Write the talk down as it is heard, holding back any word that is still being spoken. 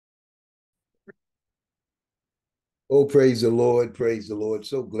Oh, praise the Lord. Praise the Lord.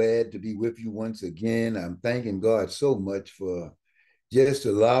 So glad to be with you once again. I'm thanking God so much for just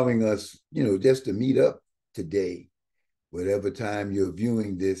allowing us, just to meet up today. Whatever time you're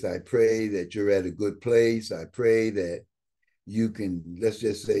viewing this, I pray that you're at a good place. I pray that you can, let's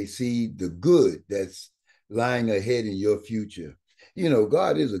just say, see the good that's lying ahead in your future.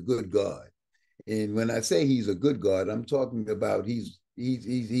 God is a good God. And when I say he's a good God, I'm talking about he's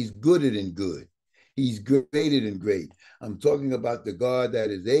gooder than good. He's greater than great. I'm talking about the God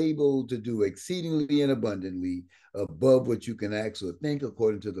that is able to do exceedingly and abundantly above what you can ask or think,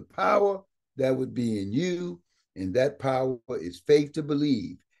 according to the power that would be in you. And that power is faith to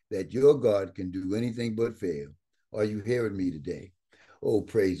believe that your God can do anything but fail. Are you hearing me today? Oh,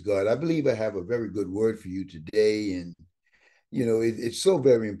 praise God. I believe I have a very good word for you today. And it's so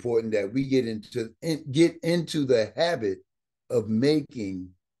very important that we get into the habit of making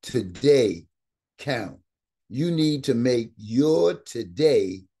today count. You need to make your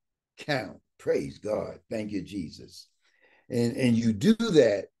today count. Praise God. Thank you, Jesus. And you do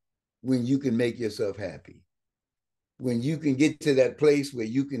that when you can make yourself happy. When you can get to that place where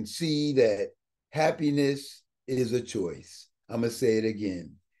you can see that happiness is a choice. I'm going to say it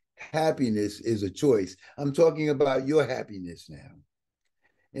again. Happiness is a choice. I'm talking about your happiness now.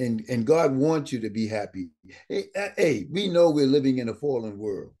 And God wants you to be happy. Hey, we know we're living in a fallen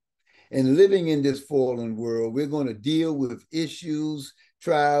world. And living in this fallen world, we're going to deal with issues,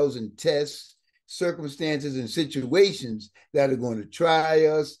 trials, and tests, circumstances, and situations that are going to try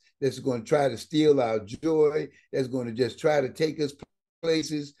us, that's going to try to steal our joy, that's going to just try to take us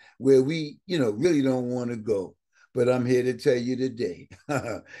places where we, really don't want to go. But I'm here to tell you today,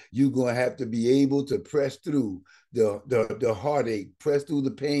 you're going to have to be able to press through the heartache, press through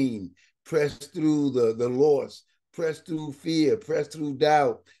the pain, press through the loss, press through fear, press through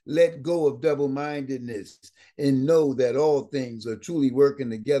doubt, let go of double mindedness, and know that all things are truly working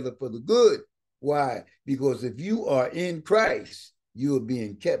together for the good. Why? Because if you are in Christ, you are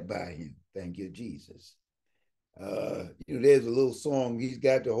being kept by him. Thank you, Jesus. There's a little song, he's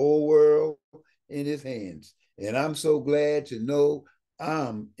got the whole world in his hands. And I'm so glad to know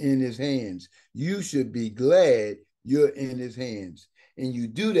I'm in his hands. You should be glad you're in his hands. And you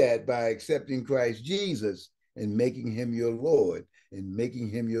do that by accepting Christ Jesus and making him your Lord and making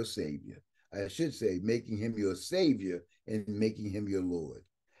him your Savior. I should say, making him your Savior and making him your Lord.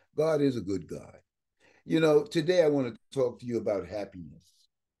 God is a good God. Today I want to talk to you about happiness.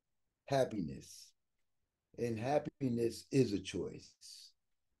 Happiness. And happiness is a choice.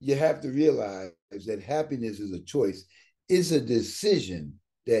 You have to realize that happiness is a choice. It's a decision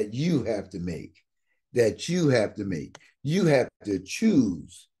that you have to make, that you have to make. You have to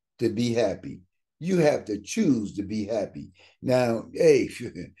choose to be happy. You have to choose to be happy. Now, hey,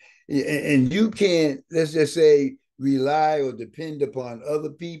 and you can't, let's just say, rely or depend upon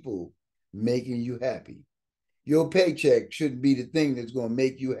other people making you happy. Your paycheck shouldn't be the thing that's going to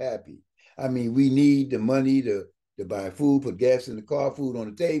make you happy. I mean, we need the money to buy food, put gas in the car, food on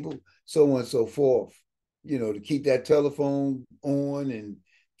the table, so on and so forth, to keep that telephone on and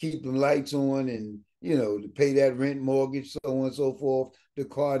keep the lights on and, to pay that rent, mortgage, so on and so forth, the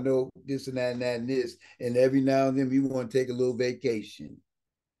car note, this and that and that and this. And every now and then we want to take a little vacation.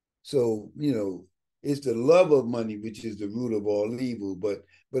 So, it's the love of money which is the root of all evil.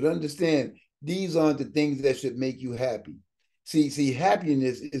 But understand, these aren't the things that should make you happy. See,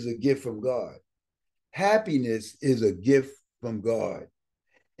 happiness is a gift from God. Happiness is a gift from God.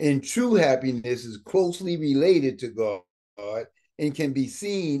 And true happiness is closely related to God and can be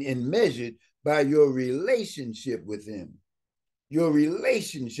seen and measured by your relationship with him, your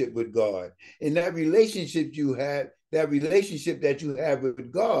relationship with God. And that relationship that you have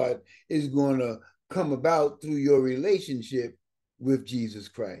with God is going to come about through your relationship with Jesus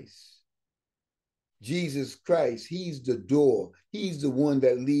Christ. Jesus Christ, he's the door. He's the one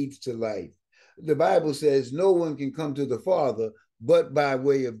that leads to life. The Bible says no one can come to the Father but by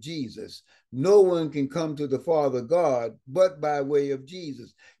way of Jesus. No one can come to the Father God but by way of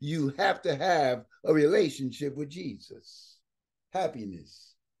Jesus. You have to have a relationship with Jesus.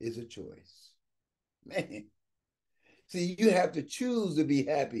 Happiness is a choice. Man, see, you have to choose to be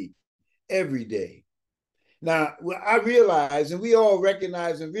happy every day. Now, I realize, and we all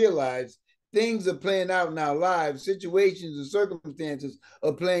recognize and realize, things are playing out in our lives, situations and circumstances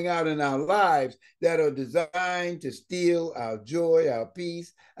are playing out in our lives that are designed to steal our joy, our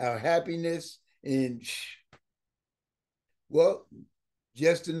peace, our happiness. And, well,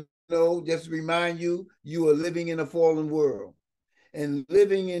 just to know, just to remind you, you are living in a fallen world. And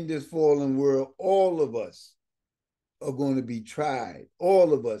living in this fallen world, all of us are going to be tried.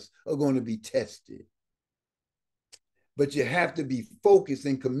 All of us are going to be tested. but you have to be focused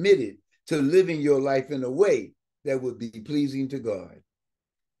and committed to living your life in a way that would be pleasing to God.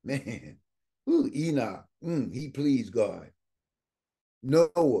 Man, ooh, Enoch, he pleased God.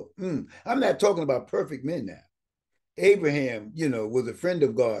 Noah, I'm not talking about perfect men now. Abraham, was a friend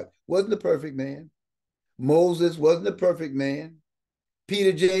of God, wasn't a perfect man. Moses wasn't a perfect man.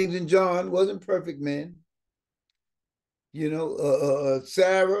 Peter, James, and John wasn't perfect men.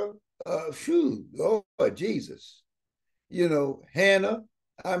 Sarah, Lord Jesus. Hannah,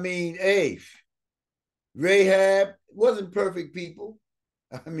 hey, Rahab wasn't perfect people.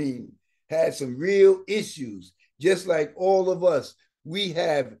 I mean, had some real issues, just like all of us. We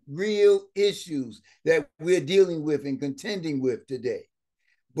have real issues that we're dealing with and contending with today.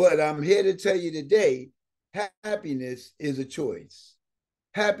 But I'm here to tell you today, happiness is a choice.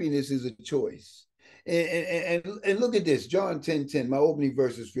 Happiness is a choice. And look at this, John 10:10, my opening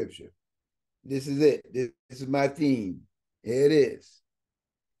verse of scripture. This is it. This is my theme. Here it is.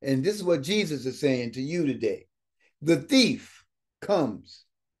 And this is what Jesus is saying to you today. The thief comes,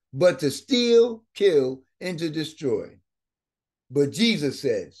 but to steal, kill, and to destroy. But Jesus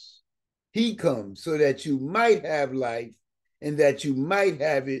says, he comes so that you might have life and that you might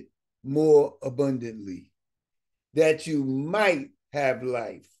have it more abundantly. That you might have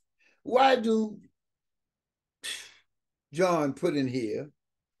life. Why do John put in here,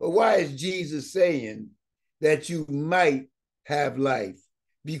 or why is Jesus saying that you might have life?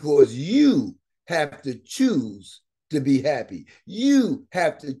 Because you have to choose to be happy. You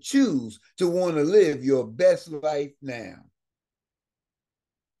have to choose to want to live your best life now.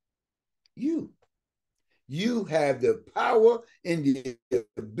 You have the power and the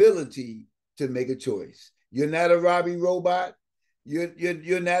ability to make a choice. You're not a Robbie robot.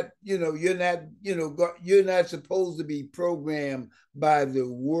 You're not you're not supposed to be programmed by the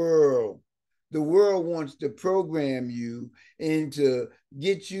world. The world wants to program you and to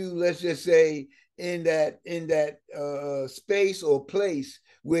get you, let's just say, in that space or place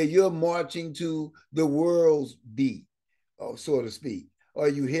where you're marching to the world's beat, or so to speak. Are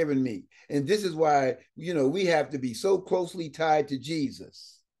you hearing me? And this is why, we have to be so closely tied to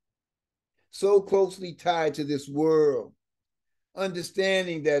Jesus, so closely tied to this world,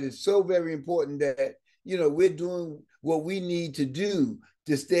 understanding that it's so very important that, we're doing what we need to do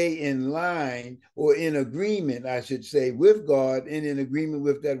to stay in line, or in agreement, I should say, with God and in agreement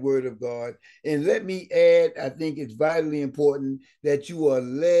with that word of God. And let me add, I think it's vitally important that you are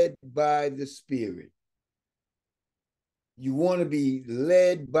led by the Spirit. You want to be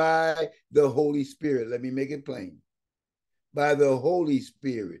led by the Holy Spirit. Let me make it plain. By the Holy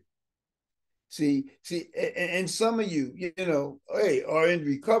Spirit. See, and some of you, are in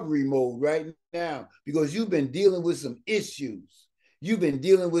recovery mode right now because you've been dealing with some issues. You've been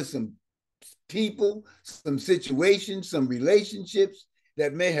dealing with some people, some situations, some relationships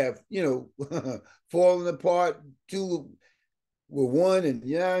that may have, fallen apart. Two were one, and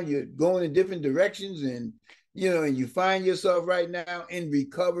you're going in different directions, and you find yourself right now in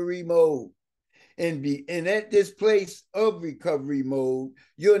recovery mode. And at this place of recovery mode,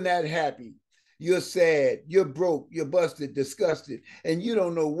 you're not happy. You're sad, you're broke, you're busted, disgusted, and you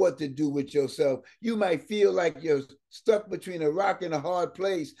don't know what to do with yourself. You might feel like you're stuck between a rock and a hard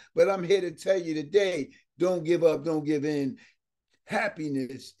place, but I'm here to tell you today, don't give up, don't give in.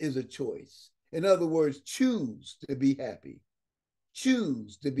 Happiness is a choice. In other words, choose to be happy.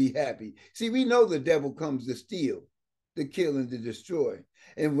 Choose to be happy. See, we know the devil comes to steal, to kill, and to destroy.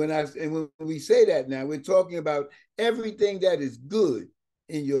 And when we say that now, we're talking about everything that is good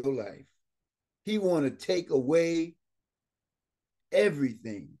in your life. He want to take away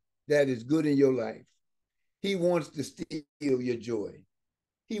everything that is good in your life. He wants to steal your joy.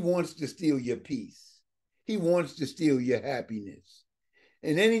 He wants to steal your peace. He wants to steal your happiness.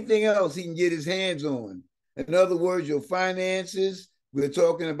 And anything else he can get his hands on. In other words, your finances. We're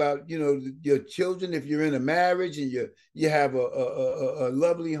talking about, your children, if you're in a marriage and you have a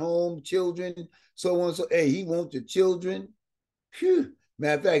lovely home, children, so on. So, hey, he wants your children. Phew.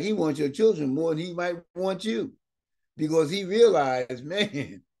 Matter of fact, he wants your children more than he might want you, because he realized,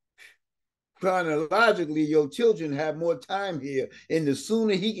 man, chronologically, your children have more time here. And the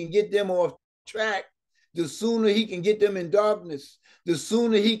sooner he can get them off track, the sooner he can get them in darkness, the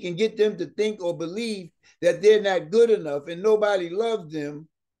sooner he can get them to think or believe that they're not good enough and nobody loves them,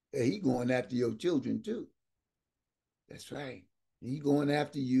 he going after your children too. That's right. He going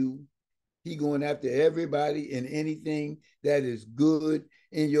after you. He going after everybody and anything that is good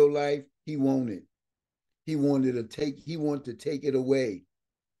in your life. He wanted. He wanted to take it away.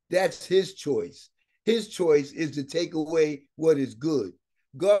 That's his choice. His choice is to take away what is good.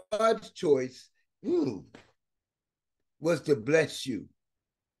 God's choice, was to bless you,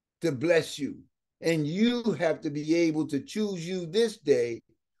 to bless you. And you have to be able to choose you this day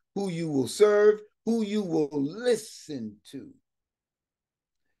who you will serve, who you will listen to.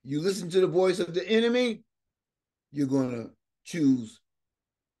 You listen to the voice of the enemy, you're going to choose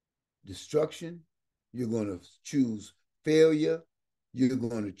destruction. You're going to choose failure. You're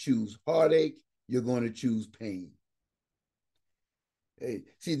going to choose heartache. You're going to choose pain. Hey,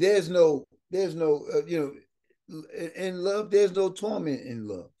 see, there's no, in love, there's no torment in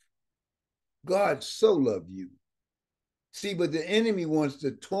love. God so loved you. See, but the enemy wants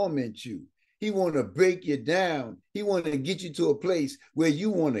to torment you. He want to break you down. He want to get you to a place where you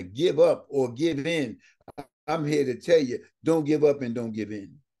want to give up or give in. I'm here to tell you, don't give up and don't give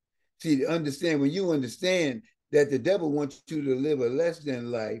in. See, understand, when you understand that the devil wants you to live a less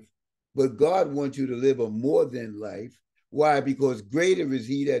than life, but God wants you to live a more than life. Why? Because greater is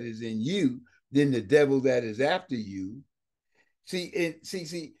he that is in you than the devil that is after you. And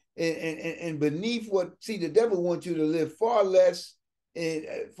beneath the devil wants you to live far less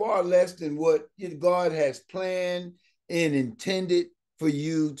than what God has planned and intended for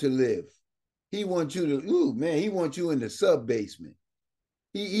you to live. He wants you to, he wants you in the sub-basement.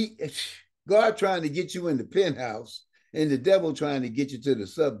 God trying to get you in the penthouse and the devil trying to get you to the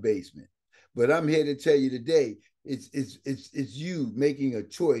sub-basement. But I'm here to tell you today, it's you making a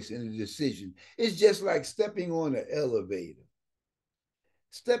choice and a decision. It's just like stepping on an elevator.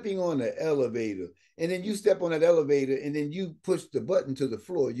 Stepping on the elevator, and then you step on that elevator, and then you push the button to the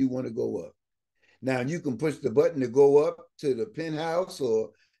floor you want to go up. Now you can push the button to go up to the penthouse or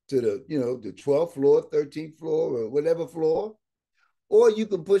to the 12th floor, 13th floor, or whatever floor, or you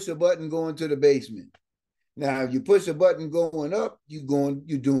can push a button going to the basement. Now, if you push a button going up, you're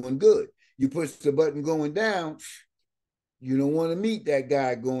doing good. You push the button going down, you don't want to meet that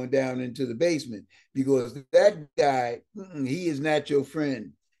guy going down into the basement, because that guy, he is not your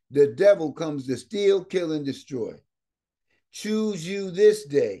friend. The devil comes to steal, kill, and destroy. Choose you this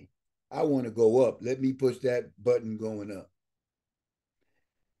day. I want to go up. Let me push that button going up.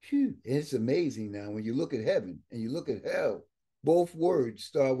 Whew, it's amazing now when you look at heaven and you look at hell, both words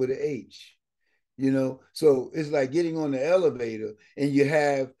start with an H. So it's like getting on the elevator and you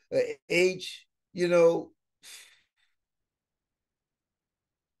have a H,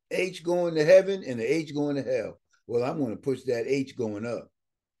 H going to heaven and the H going to hell. Well, I'm going to push that H going up.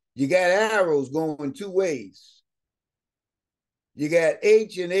 You got arrows going two ways. You got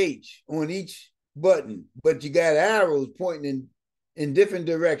H and H on each button, but you got arrows pointing in different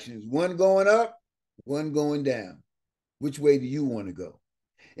directions. One going up, one going down. Which way do you want to go?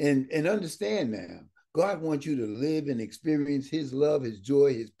 And understand now, God wants you to live and experience his love, his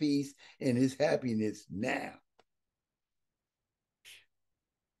joy, his peace, and his happiness now.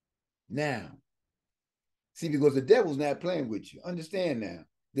 Now. See, because the devil's not playing with you. Understand now.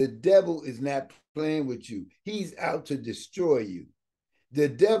 The devil is not playing with you. He's out to destroy you. The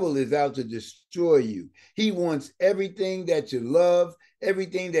devil is out to destroy you. He wants everything that you love,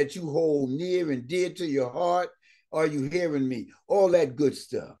 everything that you hold near and dear to your heart. Are you hearing me? All that good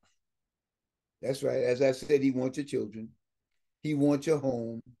stuff. That's right. As I said, he wants your children. He wants your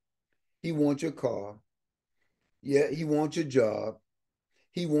home. He wants your car. Yeah, he wants your job.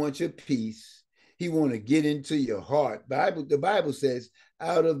 He wants your peace. He wants to get into your heart. The Bible says,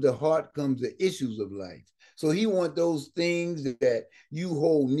 out of the heart comes the issues of life. So he wants those things that you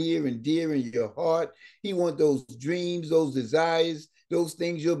hold near and dear in your heart. He wants those dreams, those desires, those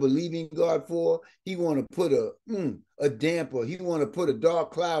things you're believing God for. He want to put a damper. He want to put a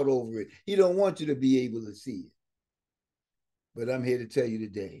dark cloud over it. He don't want you to be able to see it. But I'm here to tell you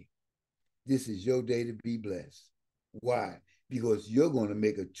today, this is your day to be blessed. Why? Because you're going to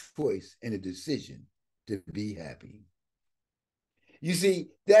make a choice and a decision to be happy. You see,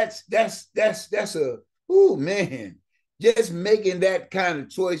 that's man, just making that kind of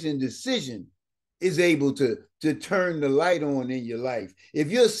choice and decision is able to turn the light on in your life.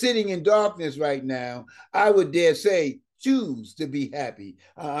 If you're sitting in darkness right now, I would dare say, choose to be happy.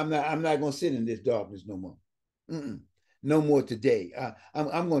 I'm not going to sit in this darkness no more. No more today.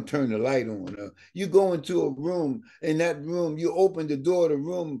 I'm going to turn the light on. You go into a room, in that room, you open the door of the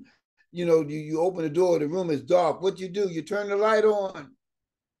room, you open the door, the room is dark. What you do? You turn the light on.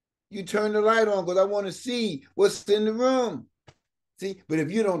 You turn the light on because I want to see what's in the room. See, but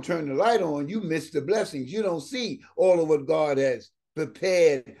if you don't turn the light on, you miss the blessings. You don't see all of what God has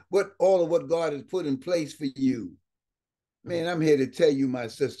prepared, all of what God has put in place for you. Man, I'm here to tell you, my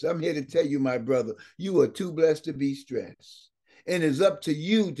sister, I'm here to tell you, my brother, you are too blessed to be stressed. And it's up to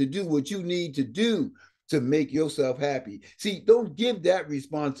you to do what you need to do to make yourself happy. See, don't give that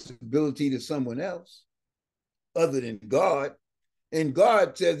responsibility to someone else. other than God. And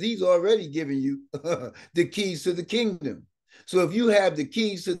God says he's already given you the keys to the kingdom. So if you have the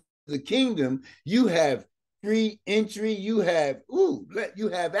keys to the kingdom, you have free entry, you have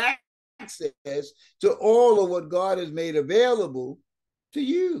access to all of what God has made available to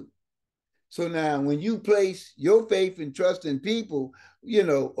you. So now when you place your faith and trust in people,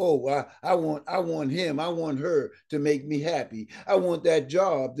 I want him, I want her to make me happy. I want that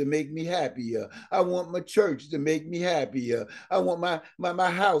job to make me happier. I want my church to make me happier. I want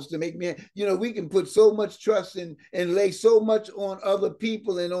my house to make me, we can put so much trust in and lay so much on other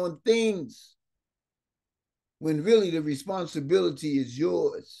people and on things when really the responsibility is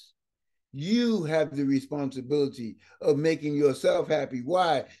yours. You have the responsibility of making yourself happy.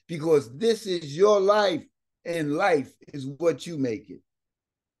 Why? Because this is your life, and life is what you make it.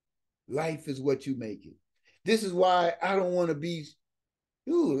 Life is what you make it. This is why I don't want to be,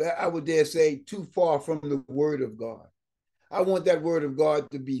 I would dare say, too far from the word of God. I want that word of God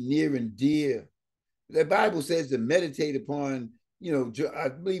to be near and dear. The Bible says to meditate upon, I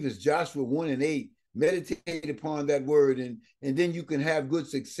believe it's Joshua 1:8. Meditate upon that word, and then you can have good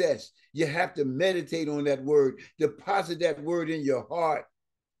success. You have to meditate on that word, deposit that word in your heart.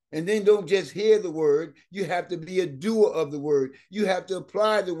 And then don't just hear the word, you have to be a doer of the word. You have to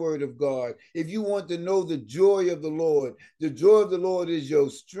apply the word of God. If you want to know the joy of the Lord is your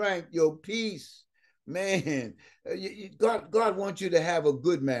strength, your peace. Man, God wants you to have a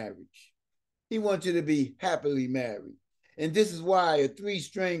good marriage. He wants you to be happily married. And this is why a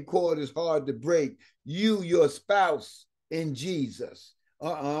 3-string cord is hard to break. You, your spouse, and Jesus.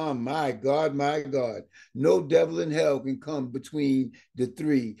 My God, my God. No devil in hell can come between the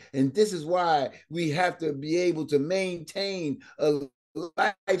three. And this is why we have to be able to maintain a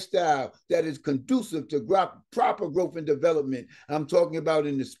lifestyle that is conducive to proper growth and development. I'm talking about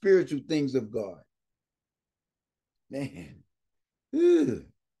in the spiritual things of God. Man. Ugh.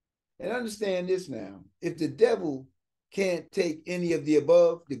 And understand this now. If the devil can't take any of the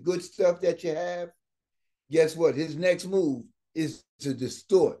above, the good stuff that you have, guess what? His next move is to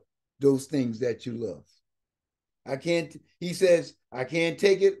distort those things that you love. He says, I can't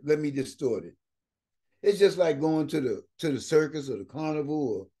take it, let me distort it. It's just like going to the circus or the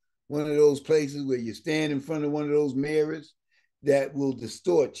carnival or one of those places where you stand in front of one of those mirrors that will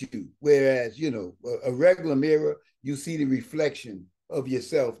distort you. Whereas, a regular mirror, you see the reflection of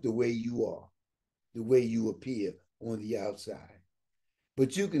yourself the way you are, the way you appear on the outside.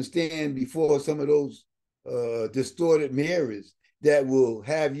 But you can stand before some of those distorted mirrors that will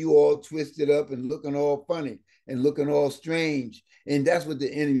have you all twisted up and looking all funny and looking all strange. And that's what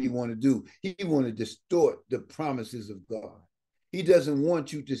the enemy want to do. He want to distort the promises of God. He doesn't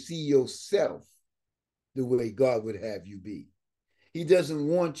want you to see yourself the way God would have you be. He doesn't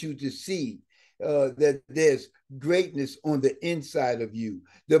want you to see that there's greatness on the inside of you.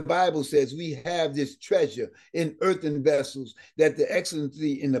 The Bible says we have this treasure in earthen vessels, that the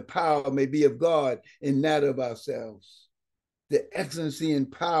excellency and the power may be of God and not of ourselves. The excellency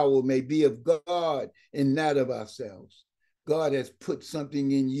and power may be of God and not of ourselves. God has put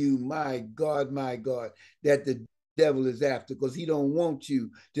something in you, my God, that the devil is after, because he don't want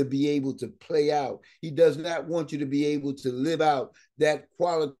you to be able to play out. He does not want you to be able to live out that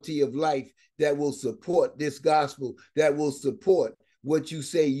quality of life that will support this gospel, that will support what you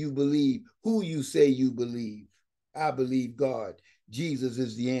say you believe, who you say you believe. I believe God. Jesus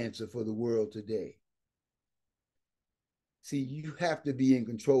is the answer for the world today. See, you have to be in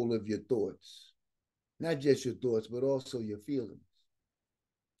control of your thoughts, not just your thoughts, but also your feelings.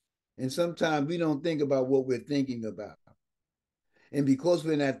 And sometimes we don't think about what we're thinking about. And because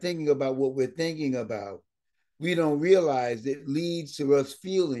we're not thinking about what we're thinking about, we don't realize it leads to us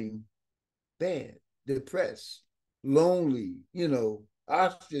feeling bad, depressed, lonely,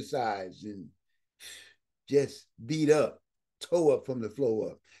 ostracized, and just beat up, toe up from the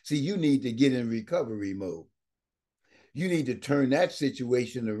floor up. See, you need to get in recovery mode. You need to turn that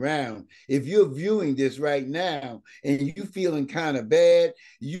situation around. If you're viewing this right now and you feeling kind of bad,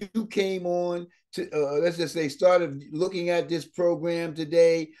 you came on to let's just say started looking at this program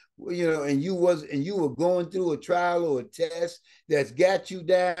today, and you were going through a trial or a test that's got you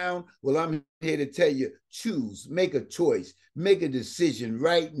down. Well, I'm here to tell you, choose, make a choice, make a decision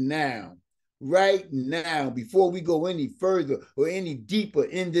right now. Right now, before we go any further or any deeper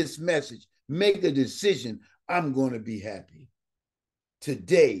in this message, make a decision. I'm going to be happy.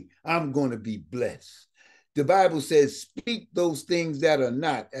 Today, I'm going to be blessed. The Bible says, speak those things that are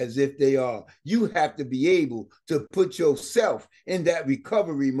not as if they are. You have to be able to put yourself in that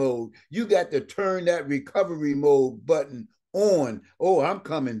recovery mode. You got to turn that recovery mode button on. Oh, I'm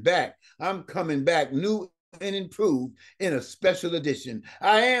coming back. I'm coming back new and improved in a special edition.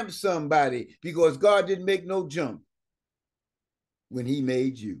 I am somebody because God didn't make no jump when he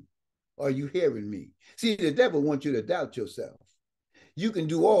made you. Are you hearing me? See, the devil wants you to doubt yourself. You can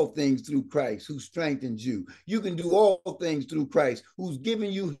do all things through Christ who strengthens you. You can do all things through Christ who's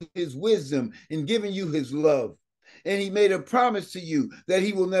given you his wisdom and given you his love. And he made a promise to you that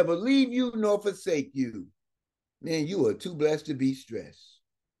he will never leave you nor forsake you. Man, you are too blessed to be stressed.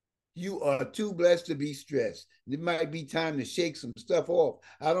 You are too blessed to be stressed. It might be time to shake some stuff off.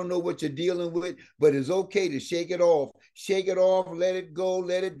 I don't know what you're dealing with, but it's okay to shake it off. Shake it off, let it go,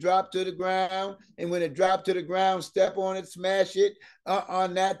 let it drop to the ground. And when it drops to the ground, step on it, smash it.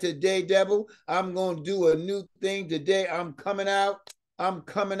 On that today, devil, I'm going to do a new thing today. I'm coming out,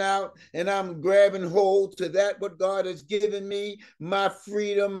 and I'm grabbing hold to that what God has given me, my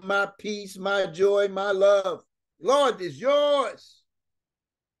freedom, my peace, my joy, my love. Lord, it's yours.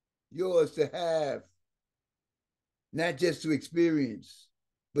 Yours to have, not just to experience,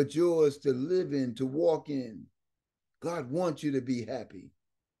 but yours to live in, to walk in. God wants you to be happy.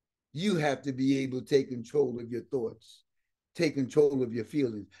 You have to be able to take control of your thoughts, take control of your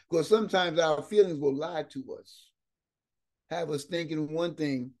feelings, because sometimes our feelings will lie to us, have us thinking one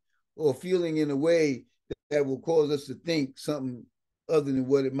thing or feeling in a way that will cause us to think something other than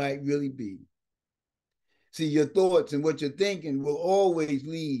what it might really be. See, your thoughts and what you're thinking will always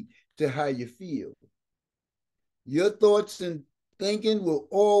lead to how you feel. Your thoughts and thinking will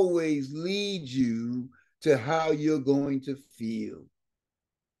always lead you to how you're going to feel.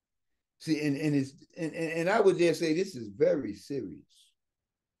 See, and I would dare say this is very serious.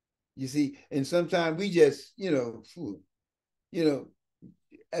 You see, and sometimes we just,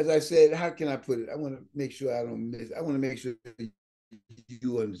 as I said, how can I put it? I want to make sure I don't miss. I want to make sure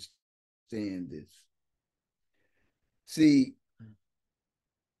you understand this. See,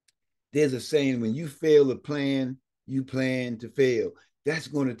 there's a saying, when you fail a plan, you plan to fail. That's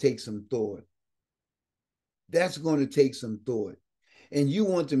going to take some thought. That's going to take some thought. And you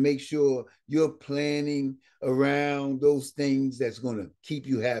want to make sure you're planning around those things that's going to keep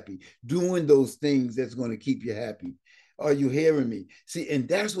you happy, doing those things that's going to keep you happy. Are you hearing me? See, and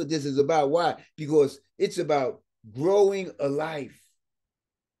that's what this is about. Why? Because it's about growing a life.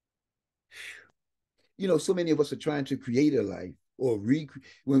 So many of us are trying to create a life, or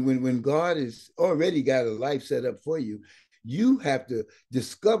when God has already got a life set up for you, you have to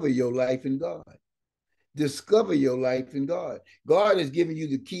discover your life in God. Discover your life in God. God has given you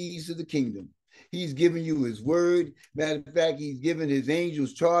the keys to the kingdom. He's given you his word. Matter of fact, he's given his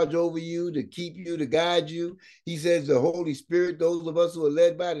angels charge over you to keep you, to guide you. He says the Holy Spirit, those of us who are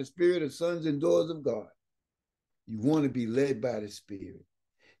led by the Spirit, are sons and daughters of God. You want to be led by the Spirit.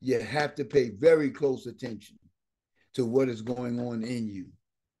 You have to pay very close attention to what is going on in you.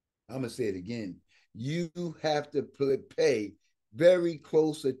 I'm going to say it again. You have to pay very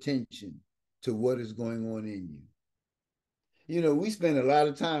close attention to what is going on in you. We spend a lot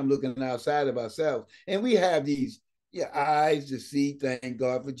of time looking outside of ourselves, and we have these eyes to see. Thank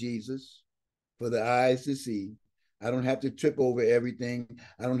God for Jesus, for the eyes to see. I don't have to trip over everything.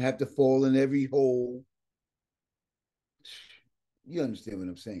 I don't have to fall in every hole. You understand what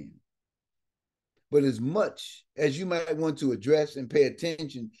I'm saying? But as much as you might want to address and pay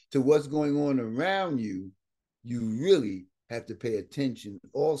attention to what's going on around you, you really have to pay attention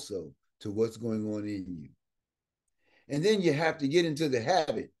also to what's going on in you. And then you have to get into the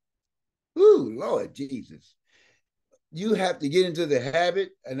habit. Ooh, Lord Jesus. You have to get into the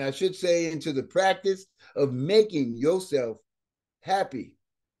habit, and I should say into the practice of making yourself happy.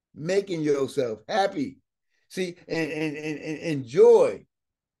 Making yourself happy. See, and joy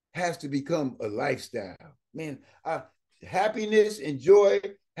has to become a lifestyle. Man, happiness and joy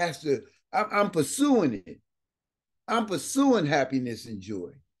has to, I'm pursuing it. I'm pursuing happiness and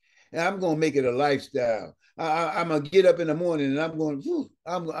joy. And I'm going to make it a lifestyle. I'm going to get up in the morning and I'm going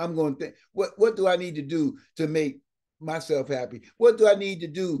to think, what do I need to do to make myself happy? What do I need to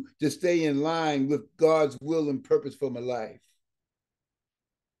do to stay in line with God's will and purpose for my life?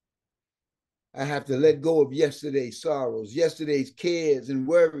 I have to let go of yesterday's sorrows, yesterday's cares and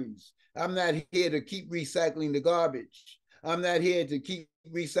worries. I'm not here to keep recycling the garbage. I'm not here to keep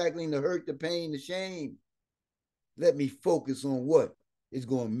recycling the hurt, the pain, the shame. Let me focus on what is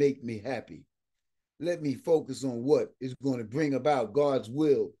going to make me happy. Let me focus on what is going to bring about God's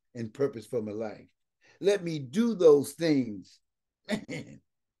will and purpose for my life. Let me do those things. Man,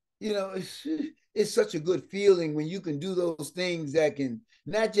 it's such a good feeling when you can do those things that can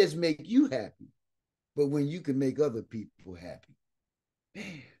not just make you happy, but when you can make other people happy.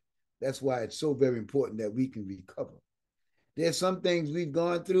 Man, that's why it's so very important that we can recover. There's some things we've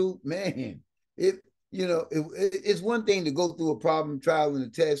gone through, man, It's one thing to go through a problem, trial, and a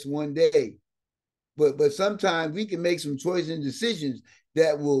test one day, but sometimes we can make some choices and decisions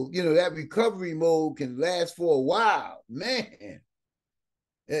that will, that recovery mode can last for a while, man.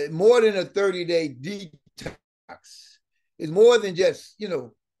 More than a 30-day detox. It's more than just,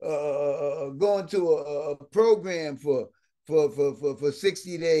 going to a program for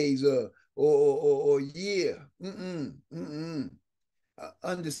 60 days or a year.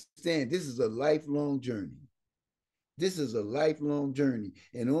 Understand, this is a lifelong journey. This is a lifelong journey.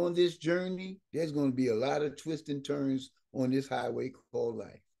 And on this journey, there's going to be a lot of twists and turns on this highway called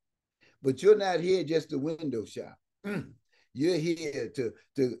life. But you're not here just to window shop. You're here to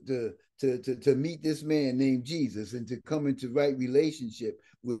meet this man named Jesus and to come into right relationship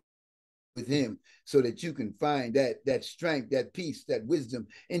with him so that you can find that strength, that peace, that wisdom,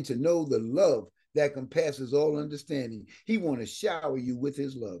 and to know the love that compasses all understanding. He want to shower you with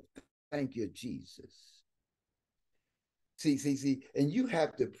his love. Thank you, Jesus. See, and you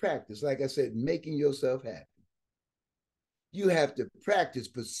have to practice, like I said, making yourself happy. You have to practice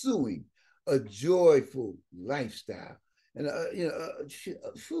pursuing a joyful lifestyle, and a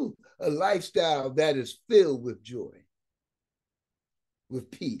lifestyle that is filled with joy, with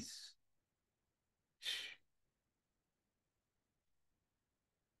peace.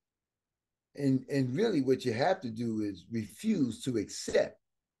 And really what you have to do is refuse to accept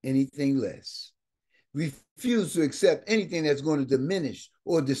anything less. Refuse to accept anything that's going to diminish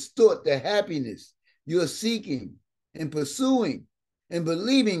or distort the happiness you're seeking and pursuing and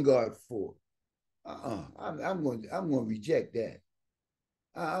believing God for. I'm going to reject that.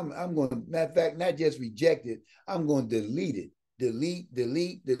 I'm going to, matter of fact, not just reject it, I'm going to delete it.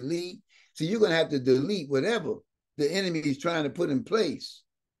 Delete. So you're going to have to delete whatever the enemy is trying to put in place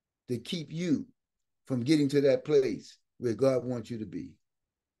to keep you from getting to that place where God wants you to be.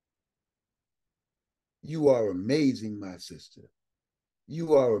 You are amazing, my sister.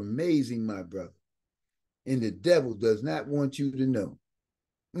 You are amazing, my brother. And the devil does not want you to know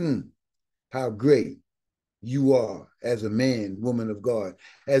how great you are as a man, woman of God,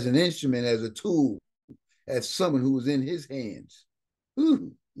 as an instrument, as a tool, as someone who is in his hands.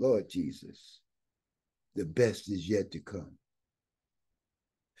 Ooh, Lord Jesus, the best is yet to come.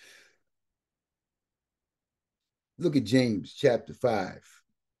 Look at James chapter 5.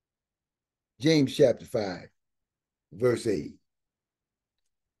 James chapter 5, verse 8.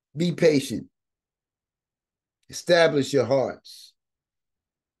 Be patient. Establish your hearts.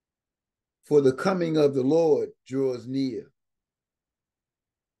 For the coming of the Lord draws near.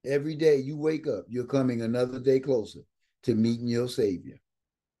 Every day you wake up, you're coming another day closer to meeting your Savior.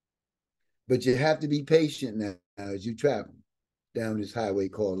 But you have to be patient now as you travel down this highway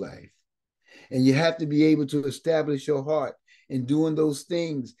called life. And you have to be able to establish your heart in doing those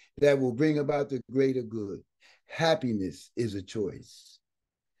things that will bring about the greater good. Happiness is a choice.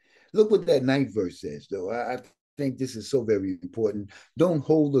 Look what that 9th verse says, though. I think this is so very important. Don't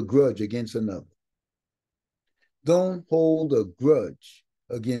hold a grudge against another. Don't hold a grudge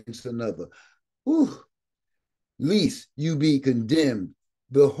against another. Whew. Lest you be condemned.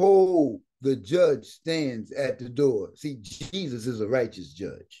 Behold, the judge stands at the door. See, Jesus is a righteous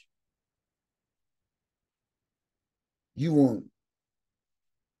judge. You want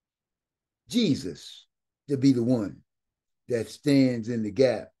Jesus to be the one that stands in the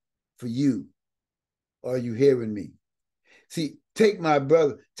gap for you. Are you hearing me? See, take my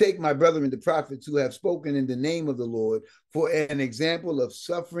brother and the prophets who have spoken in the name of the Lord for an example of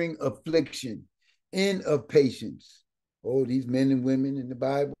suffering, affliction, and of patience. Oh, these men and women in the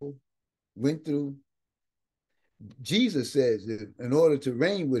Bible went through. Jesus says that in order to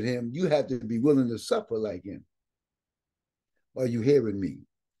reign with him, you have to be willing to suffer like him. Are you hearing me?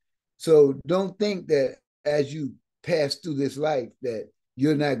 So don't think that as you pass through this life that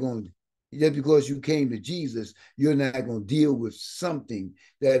you're not going to, just because you came to Jesus, you're not going to deal with something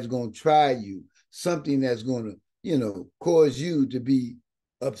that's going to try you, something that's going to, cause you to be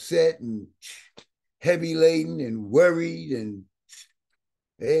upset and heavy laden and worried. And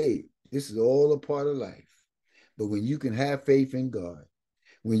hey, this is all a part of life. But when you can have faith in God,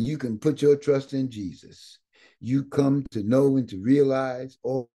 when you can put your trust in Jesus, you come to know and to realize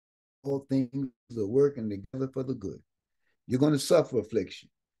all things are working together for the good. You're going to suffer affliction,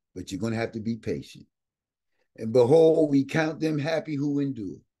 but you're going to have to be patient. And behold, we count them happy who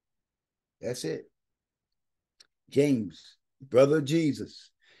endure. That's it. James, brother of Jesus,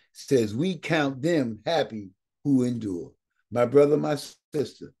 says we count them happy who endure. My brother, my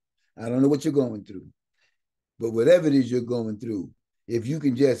sister, I don't know what you're going through, but whatever it is you're going through, if you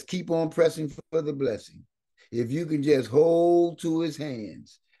can just keep on pressing for the blessing, if you can just hold to his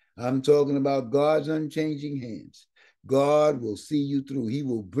hands, I'm talking about God's unchanging hands. God will see you through. He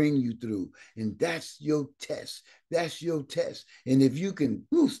will bring you through. And that's your test. That's your test. And if you can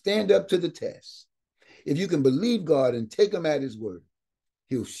stand up to the test, if you can believe God and take him at his word,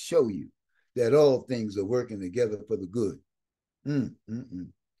 he'll show you that all things are working together for the good.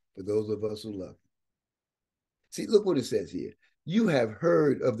 For those of us who love him. See, look what it says here. You have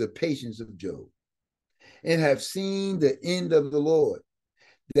heard of the patience of Job and have seen the end of the Lord,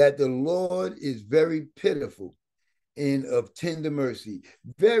 that the Lord is very pitiful and of tender mercy.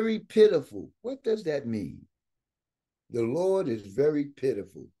 Very pitiful. What does that mean? The Lord is very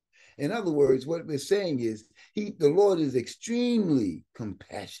pitiful. In other words, what we're saying is the Lord is extremely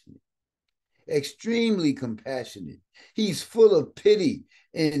compassionate. Extremely compassionate. He's full of pity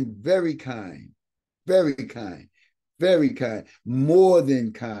and very kind, very kind, very kind, more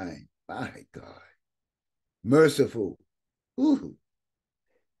than kind. My God. Merciful. Ooh.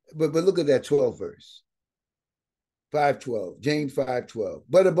 But look at that 12th verse. 5:12, James 5:12.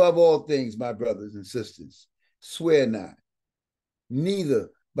 But above all things, my brothers and sisters, swear not, neither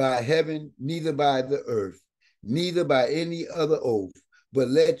by heaven, neither by the earth, neither by any other oath, but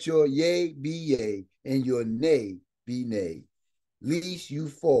let your yea be yea, and your nay be nay, lest you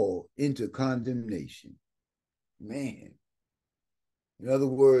fall into condemnation. Man. In other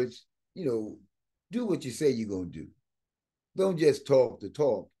words, do what you say you're going to do. Don't just talk the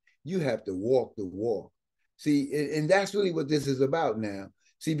talk. You have to walk the walk. See, and that's really what this is about now.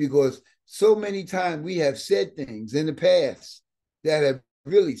 See, because so many times we have said things in the past that have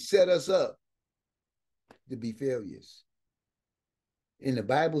really set us up to be failures. And the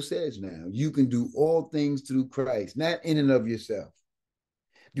Bible says now, you can do all things through Christ, not in and of yourself.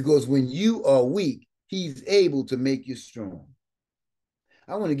 Because when you are weak, he's able to make you strong.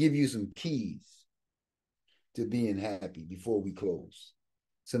 I want to give you some keys to being happy before we close.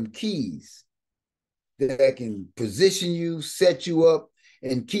 Some keys that can position you, set you up,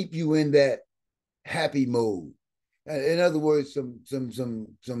 and keep you in that happy mode. In other words, some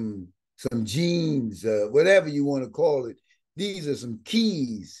genes, whatever you want to call it. These are some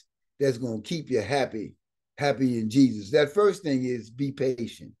keys that's going to keep you happy in Jesus. That first thing is be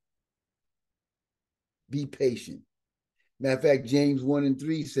patient. Be patient. Matter of fact, James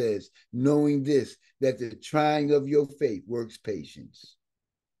 1:3 says, knowing this, that the trying of your faith works patience.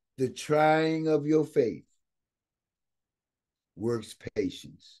 The trying of your faith works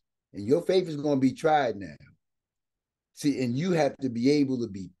patience. And your faith is going to be tried now. See, and you have to be able to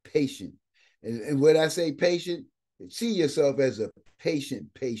be patient. And when I say patient, see yourself as a patient.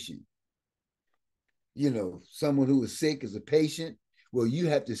 Someone who is sick is a patient. Well, you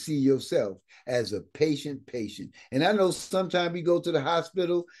have to see yourself as a patient. And I know sometimes we go to the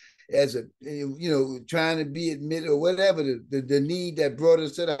hospital as trying to be admitted or whatever, the need that brought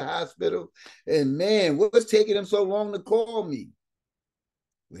us to the hospital. And man, what's taking them so long to call me?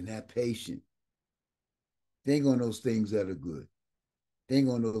 We're not patient. Think on those things that are good. Think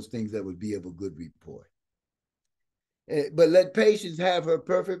on those things that would be of a good report. But let patience have her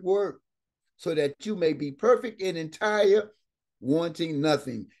perfect work, so that you may be perfect and entire, wanting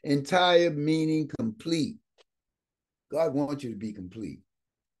nothing. Entire meaning complete. God wants you to be complete.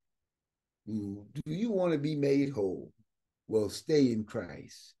 Do you want to be made whole? Well, stay in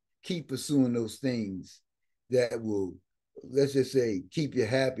Christ. Keep pursuing those things that will, let's just say, keep you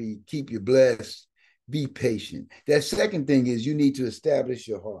happy, keep you blessed. Be patient. That second thing is you need to establish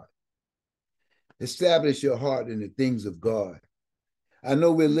your heart. Establish your heart in the things of God. I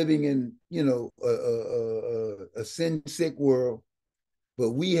know we're living in, a sin-sick world,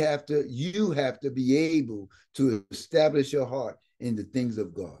 but you have to be able to establish your heart in the things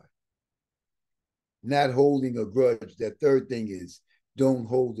of God. Not holding a grudge. That third thing is don't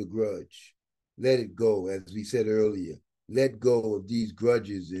hold a grudge. Let it go, as we said earlier. Let go of these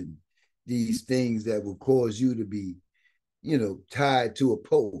grudges and these things that will cause you to be, tied to a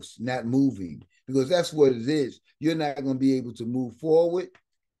post, not moving, because that's what it is. You're not going to be able to move forward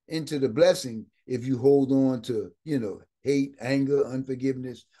into the blessing if you hold on to, hate, anger,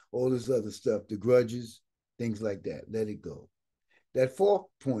 unforgiveness, all this other stuff, the grudges, things like that. Let it go. That fourth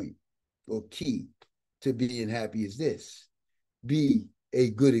point or key to being happy is this: be a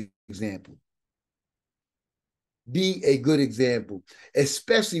good example. Be a good example,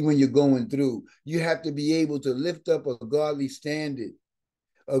 especially when you're going through. You have to be able to lift up a godly standard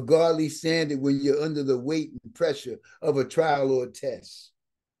when you're under the weight and pressure of a trial or a test.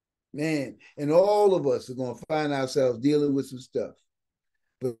 Man, and all of us are going to find ourselves dealing with some stuff.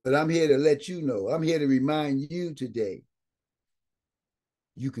 But I'm here to let you know, I'm here to remind you today,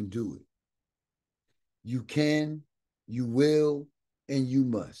 you can do it. You can, you will, and you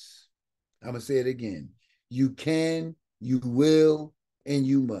must. I'm going to say it again. You can, you will, and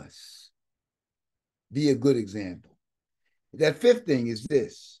you must. Be a good example. That fifth thing is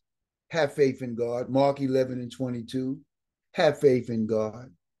this. Have faith in God. Mark 11:22. Have faith in God.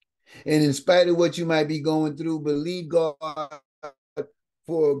 And in spite of what you might be going through, believe God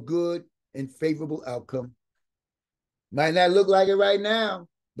for a good and favorable outcome. Might not look like it right now,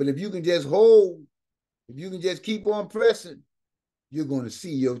 but if you can just hold, if you can just keep on pressing, you're going to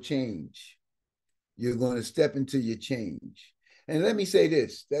see your change. You're going to step into your change. And let me say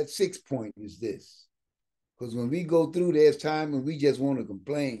this, that sixth point is this. Because when we go through, there's time when we just want to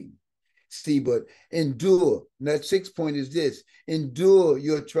complain. See, but endure. And that sixth point is this. Endure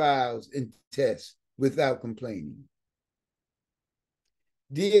your trials and tests without complaining.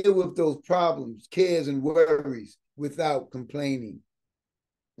 Deal with those problems, cares, and worries without complaining.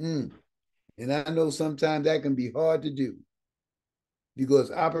 And I know sometimes that can be hard to do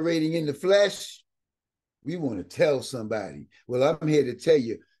because operating in the flesh, we want to tell somebody. Well, I'm here to tell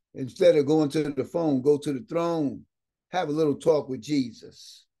you, instead of going to the phone, go to the throne. Have a little talk with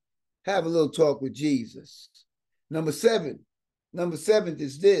Jesus. Have a little talk with Jesus. Number seventh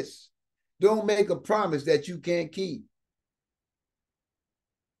is this. Don't make a promise that you can't keep.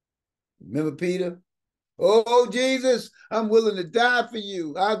 Remember Peter? Oh, Jesus, I'm willing to die for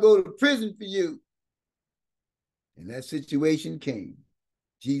you. I'll go to prison for you. And that situation came.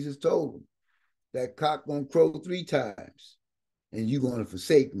 Jesus told him, that cock gonna crow 3 times and you're gonna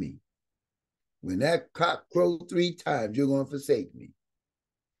forsake me. When that cock crows 3 times, you're gonna forsake me.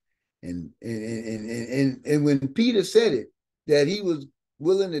 And when Peter said it, that he was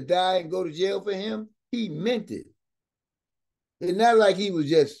willing to die and go to jail for him, he meant it. It's not like he was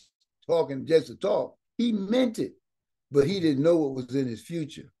just talking just to talk. He meant it, but he didn't know what was in his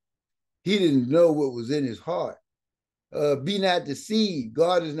future. He didn't know what was in his heart. Be not deceived.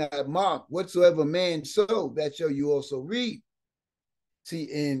 God is not mocked. Whatsoever man sow, that shall you also reap. See,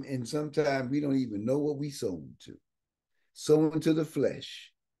 and sometimes we don't even know what we sow into. Sow into the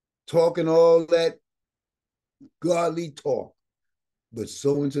flesh, talking all that godly talk, but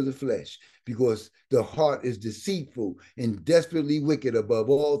sow into the flesh, because the heart is deceitful and desperately wicked above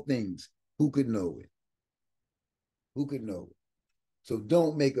all things. Who could know it? Who could know it? So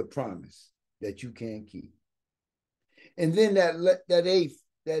don't make a promise that you can't keep. And then that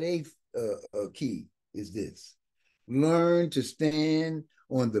eighth key is this. Learn to stand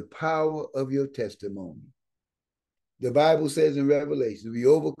on the power of your testimony. The Bible says in Revelation, we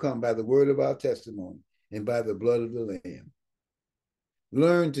overcome by the word of our testimony and by the blood of the Lamb.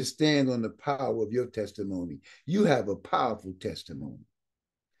 Learn to stand on the power of your testimony. You have a powerful testimony.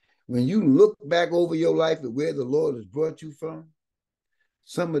 When you look back over your life at where the Lord has brought you from,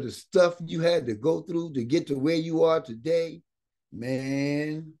 some of the stuff you had to go through to get to where you are today,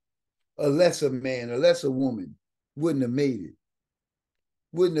 man, a lesser woman wouldn't have made it,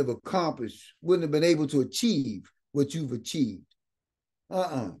 wouldn't have accomplished, wouldn't have been able to achieve what you've achieved.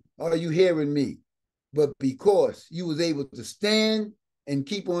 Are you hearing me? But because you was able to stand and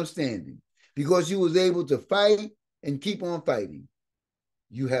keep on standing, because you was able to fight and keep on fighting,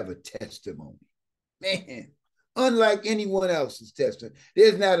 you have a testimony. Man, unlike anyone else's testimony.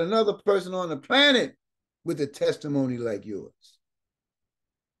 There's not another person on the planet with a testimony like yours.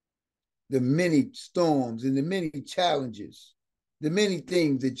 The many storms and the many challenges, the many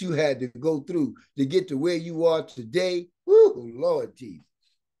things that you had to go through to get to where you are today, woo, Lord Jesus.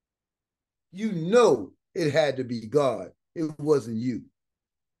 You know it had to be God. It wasn't you.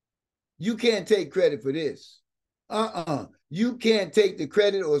 You can't take credit for this. You can't take the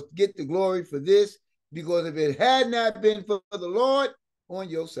credit or get the glory for this, because if it had not been for the Lord on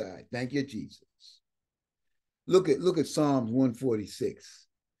your side, thank you, Jesus. Look at Psalms 146.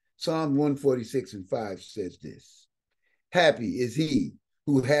 Psalm 146:5 says this. Happy is he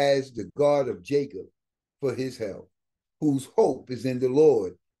who has the God of Jacob for his help, whose hope is in the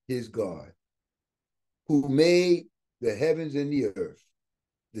Lord his God, who made the heavens and the earth,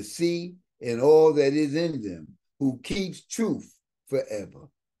 the sea and all that is in them, who keeps truth forever.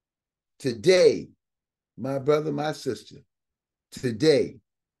 Today, my brother, my sister, today,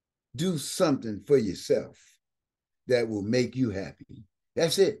 do something for yourself that will make you happy.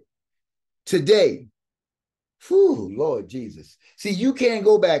 That's it. Today, whew, Lord Jesus. See, you can't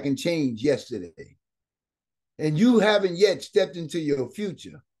go back and change yesterday. And you haven't yet stepped into your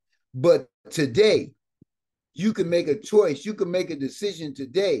future. But today, you can make a choice. You can make a decision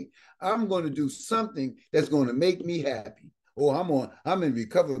today. I'm going to do something that's going to make me happy. Oh, I'm in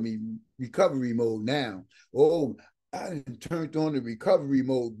recovery mode now. Oh, I turned on the recovery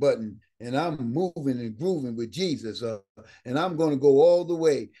mode button and I'm moving and grooving with Jesus, and I'm going to go all the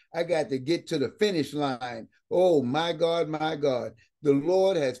way. I got to get to the finish line. Oh, my God, my God. The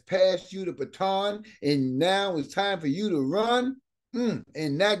Lord has passed you the baton, and now it's time for you to run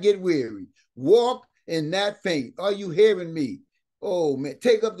and not get weary. Walk and not faint. Are you hearing me? Oh, man,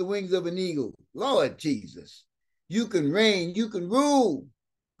 take up the wings of an eagle. Lord Jesus, you can reign, you can rule.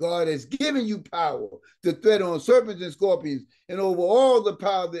 God has given you power to tread on serpents and scorpions and over all the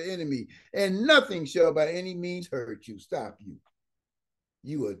power of the enemy, and nothing shall by any means hurt you, stop you.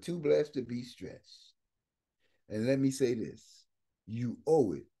 You are too blessed to be stressed. And let me say this, you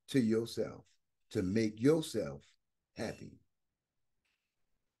owe it to yourself to make yourself happy.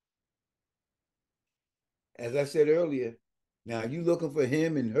 As I said earlier, now you looking for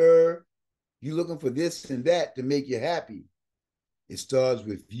him and her, you looking for this and that to make you happy. It starts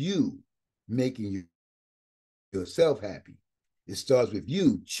with you making yourself happy. It starts with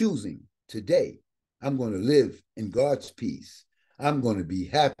you choosing today, I'm going to live in God's peace. I'm going to be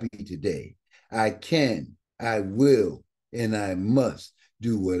happy today. I can, I will, and I must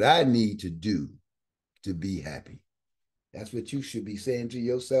do what I need to do to be happy. That's what you should be saying to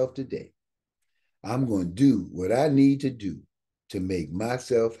yourself today. I'm going to do what I need to do to make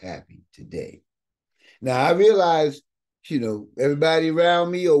myself happy today. Now, I realize, everybody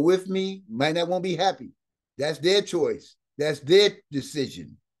around me or with me might not want to be happy. That's their choice. That's their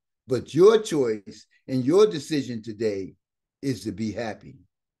decision. But your choice and your decision today is to be happy.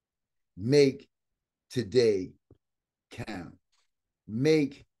 Make today count.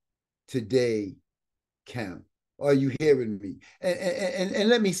 Make today count. Are you hearing me? And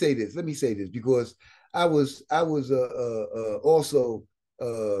let me say this. Let me say this because I was also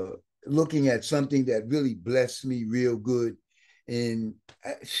looking at something that really blessed me real good, and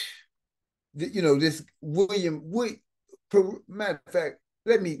this William. Matter of fact,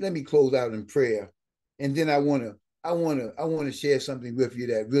 let me close out in prayer, and then I want to share something with you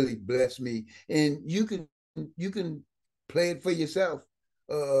that really blessed me, and you can play it for yourself.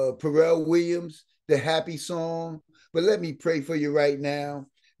 Pharrell Williams, the Happy Song. But let me pray for you right now.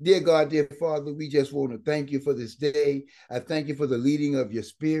 Dear God, dear Father, we just want to thank you for this day. I thank you for the leading of your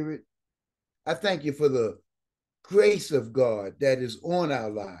spirit. I thank you for the grace of God that is on our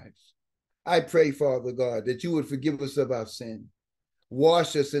lives. I pray, Father God, that you would forgive us of our sin.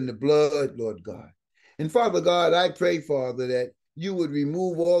 Wash us in the blood, Lord God. And Father God, I pray, Father, that you would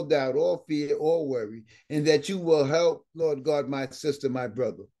remove all doubt, all fear, all worry, and that you will help, Lord God, my sister, my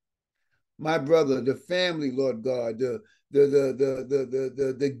brother, the family, Lord God, the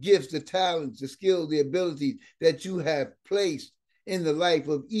gifts, the talents, the skills, the abilities that you have placed in the life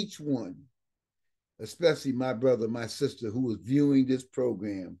of each one, especially my brother, my sister who is viewing this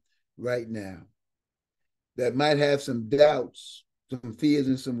program right now, that might have some doubts, some fears,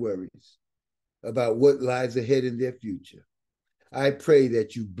 and some worries about what lies ahead in their future. I pray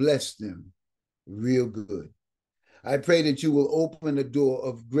that you bless them real good. I pray that you will open a door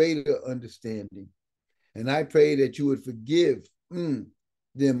of greater understanding. And I pray that you would forgive them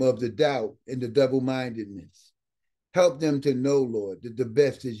of the doubt and the double-mindedness. Help them to know, Lord, that the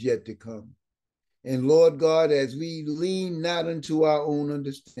best is yet to come. And Lord God, as we lean not unto our own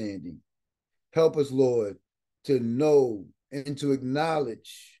understanding, help us, Lord, to know and to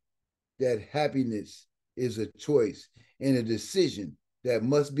acknowledge that happiness is a choice and a decision that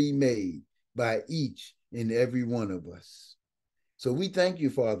must be made by each and every one of us. So we thank you,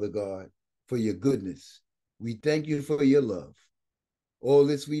 Father God, for your goodness. We thank you for your love. All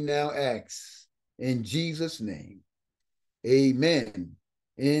this we now ask in Jesus' name. Amen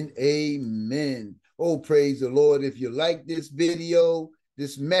and amen. Oh, praise the Lord. If you like this video,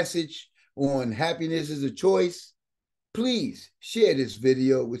 this message on happiness is a choice, please share this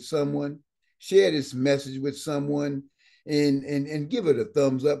video with someone, share this message with someone, and give it a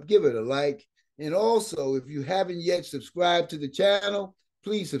thumbs up, give it a like. And also, if you haven't yet subscribed to the channel,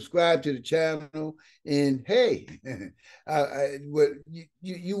 please subscribe to the channel. And hey,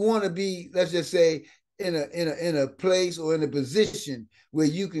 you want to be, let's just say, in a place or in a position where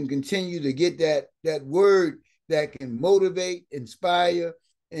you can continue to get that word that can motivate, inspire,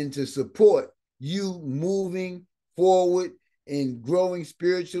 and to support you moving forward and growing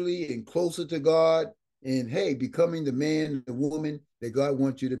spiritually and closer to God, and hey, becoming the man, the woman that God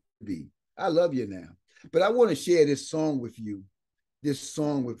wants you to be. I love you now. But I want to share this song with you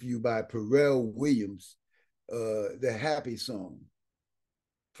by Pharrell Williams, the Happy Song.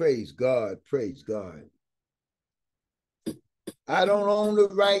 Praise God, praise God. I don't own the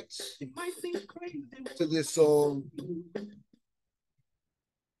rights to this song.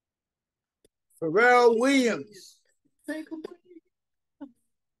 Pharrell Williams.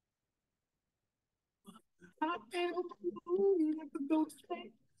 I can't believe I could go to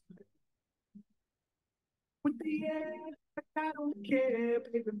space with the air. I don't care,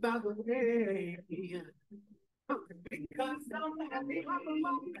 baby, by the way. Because I'm happy, I'm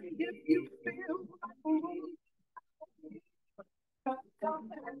alone. If you feel like a woman, I'm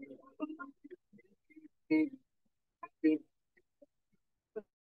happy,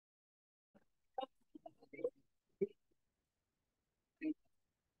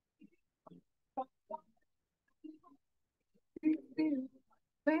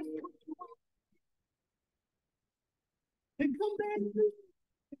 and come back to me,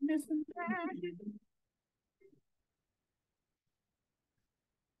 listen back.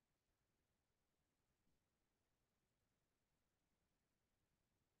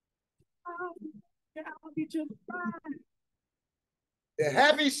 Yeah, I'll be just fine. The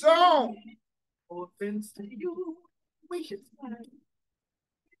happy song. No offense to you, we should find.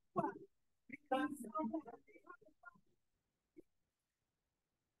 Why? Because I'm happy.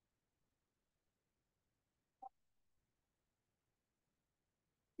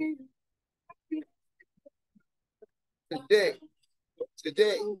 Today,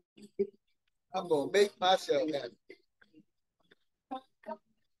 today, I'm gonna make myself happy.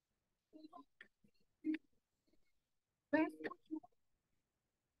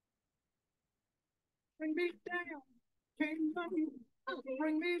 Bring me down. Can't love you.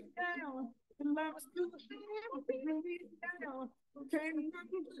 Bring me down. The love is too much. Bring me down. Can't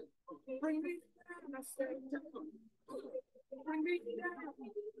love you. Bring me down. I said, bring me down.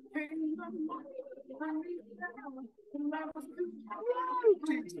 Can't love you. Bring me down. The love is too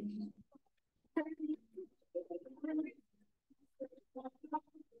much. Bring me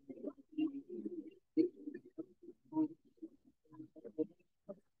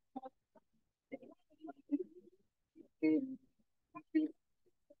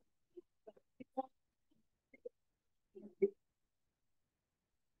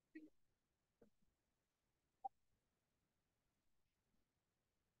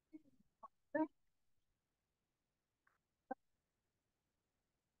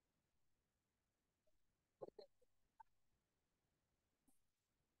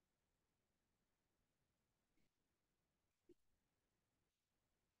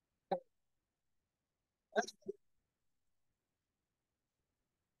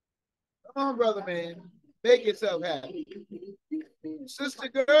Come on, brother man. Make yourself happy. Sister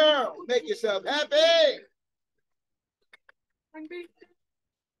girl, make yourself happy. bring me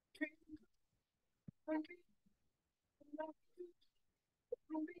bring me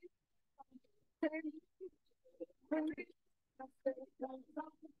bring me bring me I said,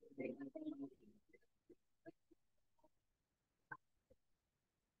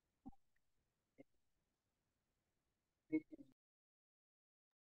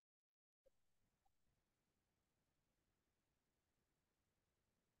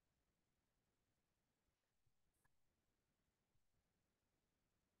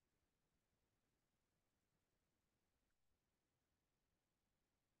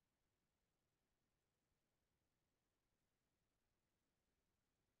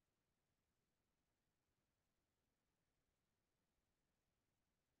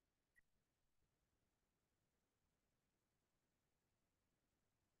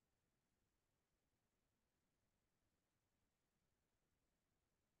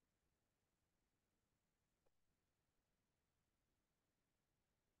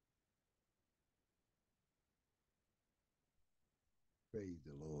 Praise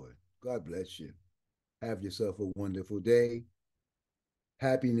the Lord. God bless you. Have yourself a wonderful day.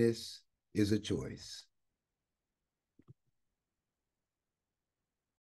 Happiness is a choice.